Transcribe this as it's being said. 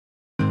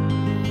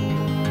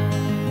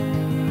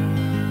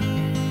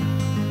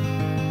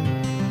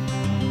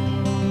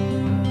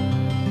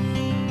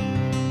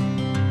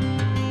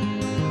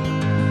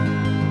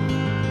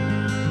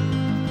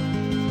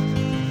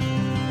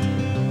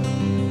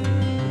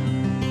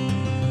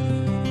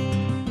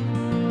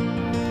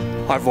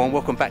Hi everyone,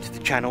 welcome back to the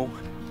channel.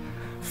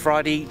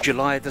 Friday,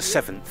 July the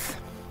 7th,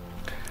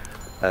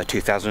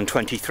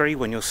 2023,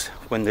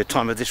 when the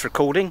time of this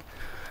recording.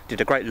 Did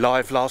a great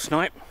live last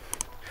night,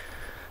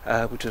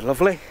 which was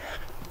lovely.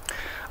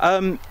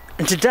 And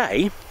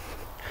today,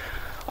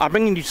 I'm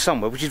bringing you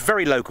somewhere which is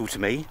very local to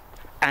me,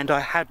 and I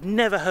had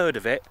never heard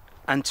of it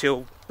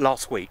until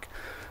last week,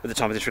 at the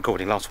time of this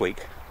recording, last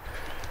week.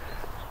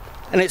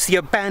 And it's the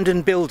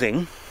abandoned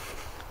building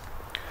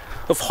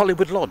of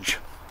Horton Lodge.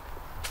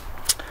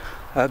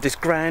 This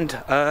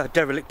grand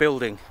derelict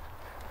building.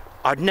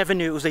 I never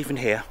knew it was even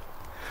here,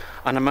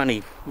 and I'm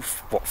only,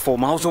 what, 4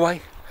 miles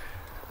away.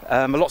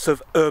 Lots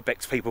of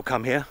Urbex people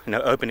come here, you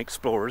know, urban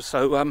explorers,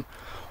 so we're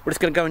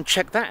just going to go and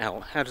check that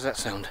out. How does that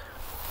sound?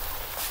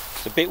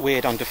 It's a bit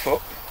weird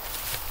underfoot,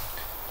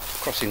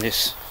 crossing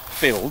this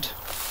field.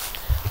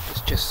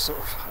 It's just sort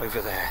of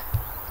over there.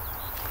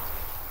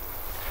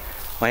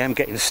 I am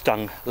getting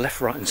stung left,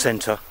 right and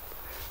centre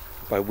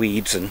by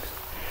weeds and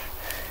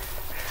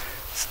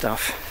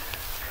stuff.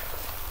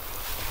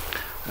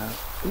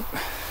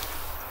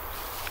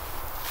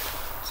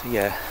 So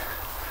yeah,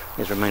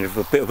 there's a remainder of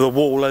a bit of a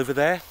wall over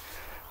there.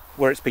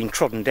 Where it's been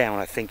trodden down,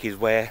 I think, is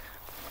where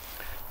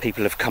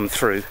people have come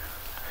through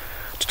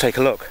to take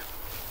a look.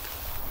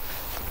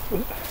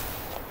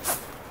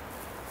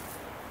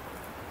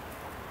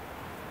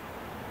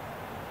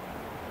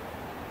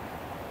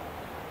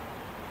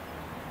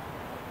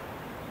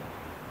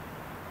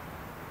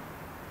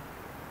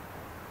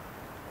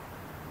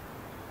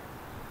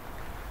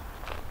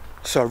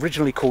 So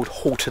originally called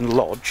Horton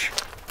Lodge.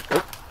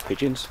 Oh,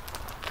 pigeons.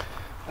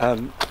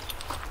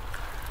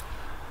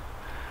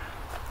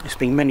 It's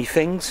been many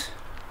things.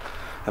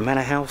 A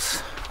manor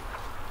house,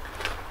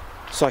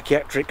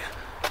 psychiatric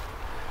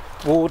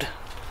ward,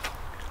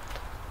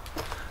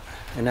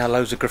 and now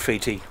loads of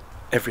graffiti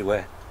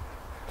everywhere.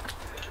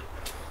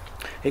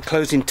 It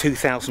closed in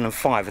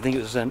 2005. I think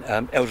it was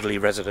an elderly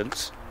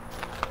residence.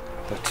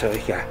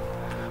 But yeah,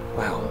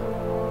 wow.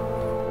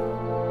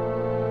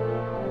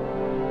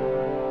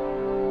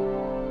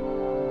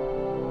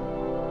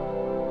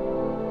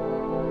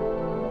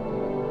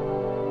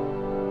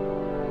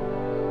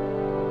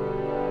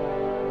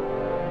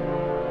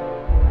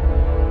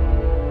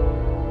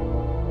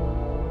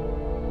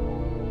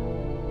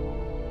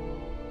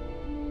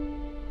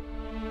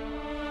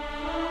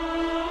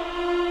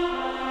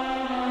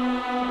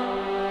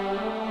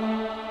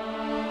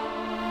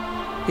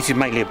 This is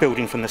mainly a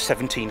building from the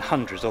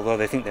 1700s, although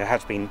they think there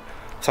has been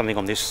something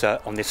on this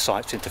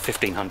site since the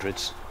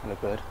 1500s. Hello,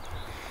 bird.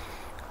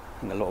 I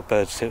think a lot of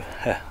birds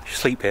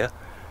sleep here.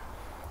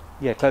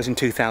 Yeah, closed in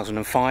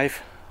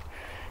 2005.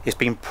 It's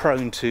been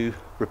prone to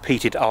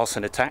repeated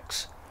arson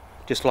attacks,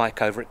 just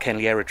like over at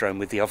Canon Aerodrome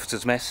with the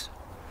officers' mess.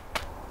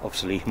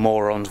 Obviously,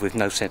 morons with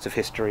no sense of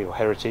history or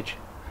heritage.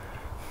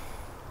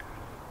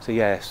 So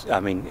yes,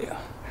 I mean,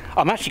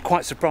 I'm actually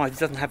quite surprised it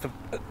doesn't have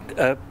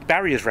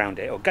barriers around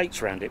it or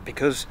gates around it,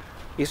 because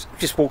you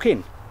just walk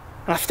in.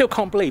 And I still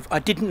can't believe I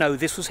didn't know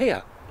this was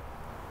here.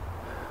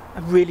 I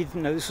really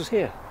didn't know this was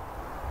here.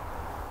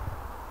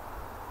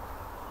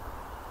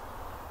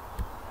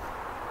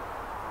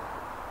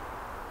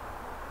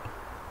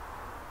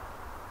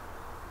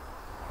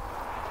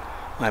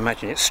 I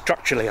imagine it's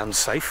structurally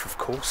unsafe, of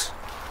course.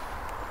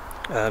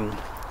 But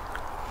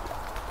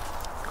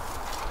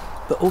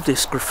all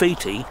this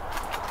graffiti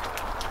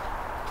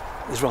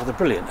is rather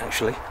brilliant,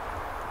 actually.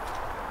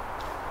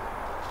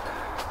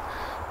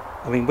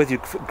 I mean, whether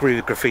you agree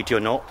with graffiti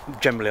or not,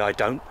 generally I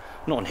don't,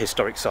 not on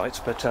historic sites,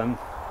 but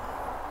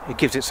it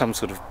gives it some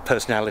sort of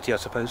personality, I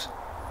suppose.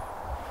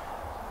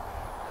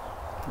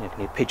 You can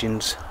hear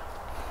pigeons.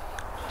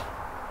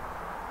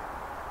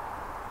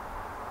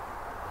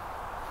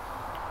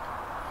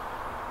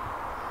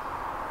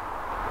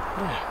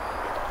 Yeah.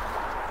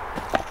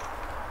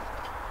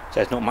 So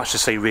there's not much to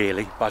see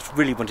really, but I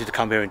really wanted to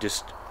come here and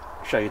just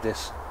show you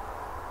this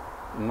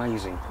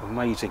amazing,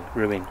 amazing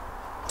ruin.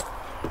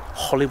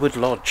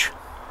 Horton Lodge.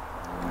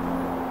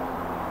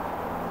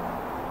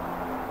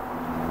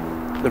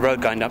 The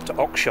road going up to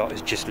Oxshott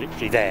is just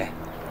literally there.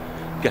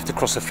 You have to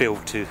cross a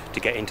field to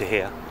get into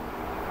here.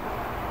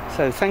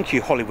 So thank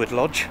you, Horton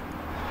Lodge.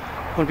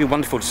 It would be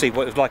wonderful to see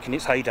what it was like in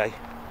its heyday.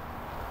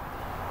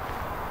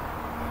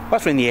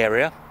 Whilst we're in the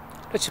area,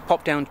 let's just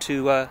pop down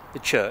to the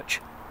church,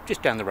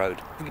 just down the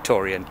road,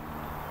 Victorian.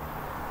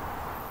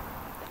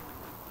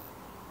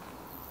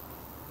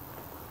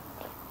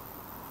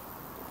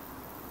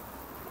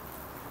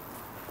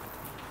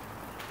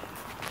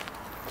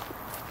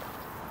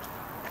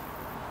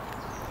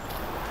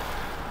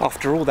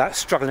 After all that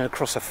struggling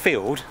across a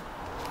field,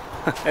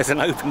 there's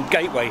an open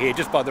gateway here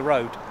just by the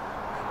road.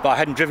 But I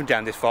hadn't driven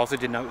down this far, so I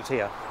didn't know it was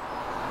here.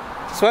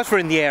 So as we're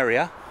in the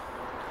area,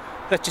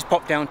 let's just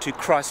pop down to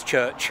Christ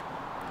Church,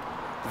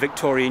 the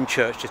Victorian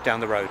church just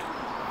down the road.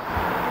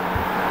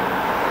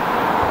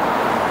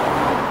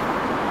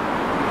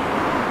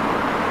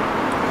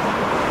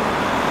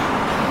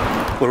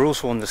 We're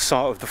also on the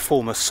site of the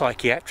former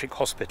psychiatric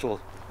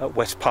hospital at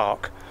West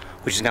Park,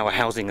 which is now a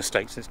housing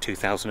estate since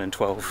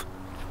 2012.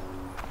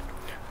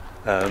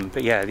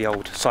 But yeah, the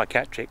old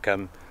psychiatric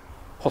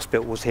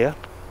hospital was here.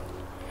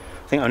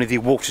 I think only the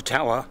water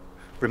tower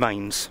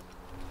remains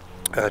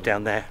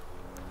down there.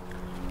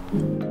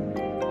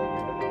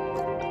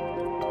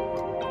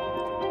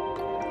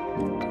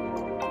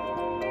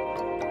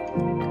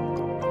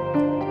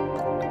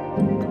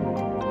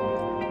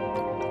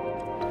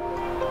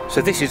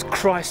 So this is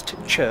Christ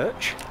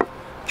Church,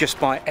 just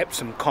by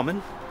Epsom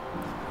Common.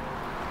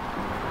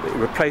 It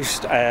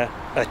replaced a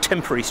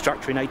temporary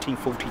structure in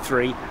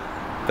 1843,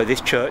 but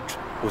this church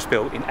was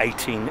built in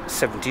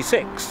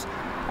 1876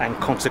 and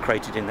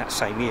consecrated in that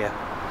same year.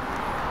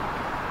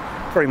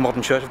 Very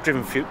modern church. I've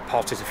driven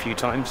past this a few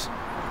times.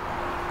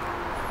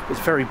 It's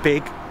very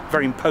big,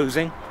 very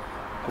imposing,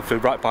 hopefully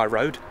right by a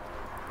road.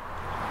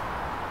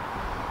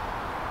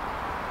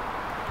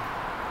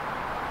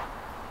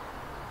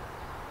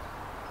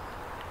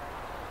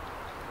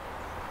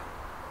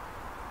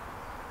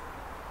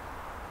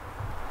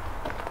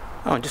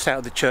 Oh, and just out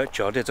of the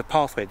churchyard there's a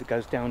pathway that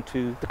goes down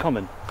to the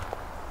common,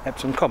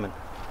 Epsom Common.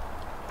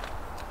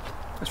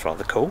 That's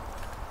rather cool.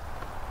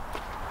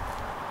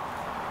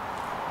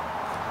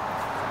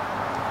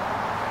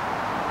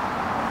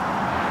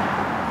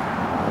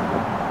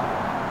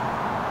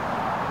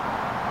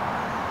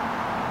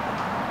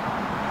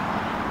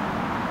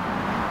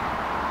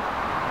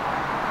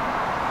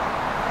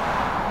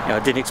 Yeah,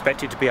 I didn't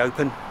expect it to be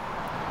open,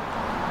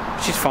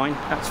 which is fine,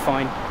 that's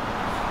fine.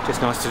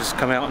 Just nice to just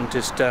come out and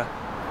just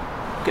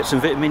get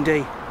some vitamin D.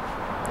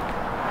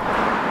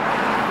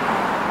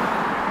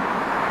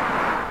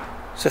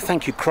 So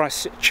thank you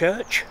Christ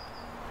Church.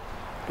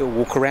 Little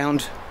walk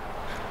around.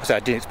 So I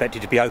didn't expect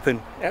it to be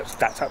open.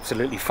 That's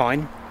absolutely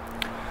fine.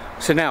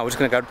 So now we're just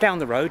going to go down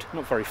the road,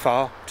 not very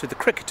far, to the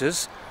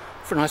Cricketers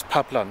for a nice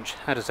pub lunch.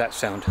 How does that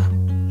sound?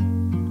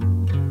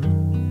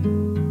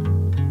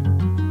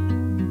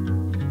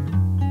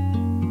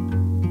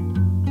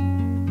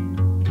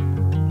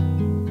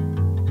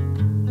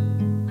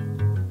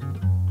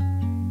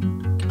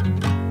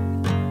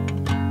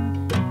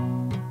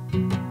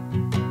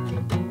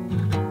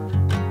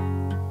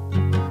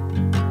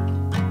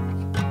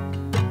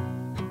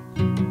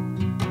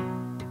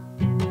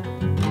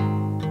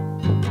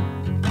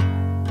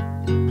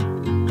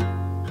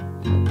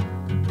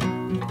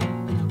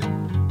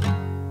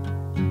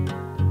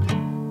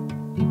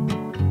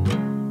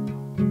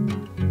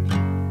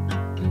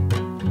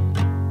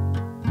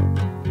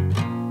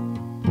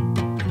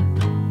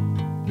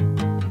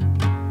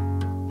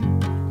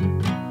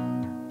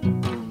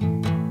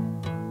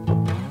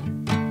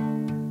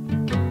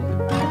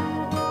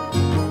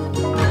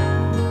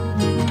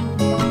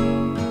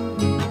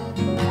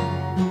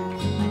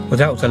 Well,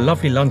 that was a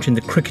lovely lunch in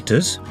the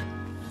Cricketers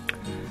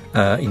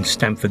in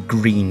Stamford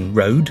Green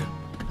Road,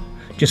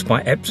 just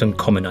by Epsom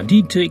Common. I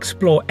need to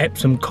explore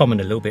Epsom Common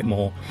a little bit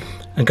more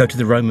and go to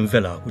the Roman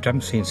Villa, which I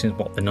haven't seen since,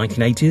 what, the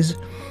 1980s?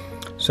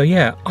 So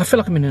yeah, I feel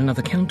like I'm in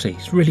another county.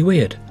 It's really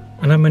weird.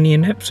 And I'm only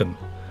in Epsom.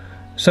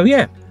 So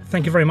yeah,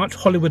 thank you very much.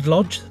 Hollywood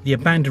Lodge, the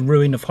abandoned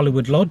ruin of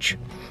Hollywood Lodge,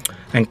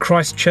 and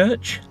Christ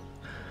Church,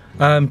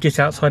 just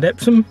outside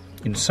Epsom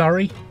in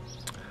Surrey.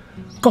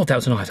 God, that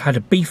was nice. I had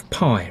a beef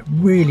pie,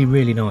 really,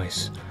 really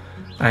nice.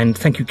 And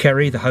thank you,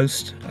 Kerry, the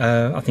host.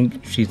 I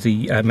think she's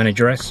the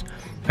manageress.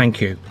 Thank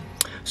you.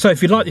 So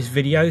if you like this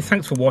video,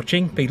 thanks for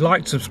watching. Be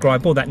like,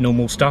 subscribe, all that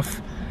normal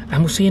stuff.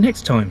 And we'll see you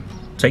next time.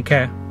 Take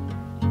care.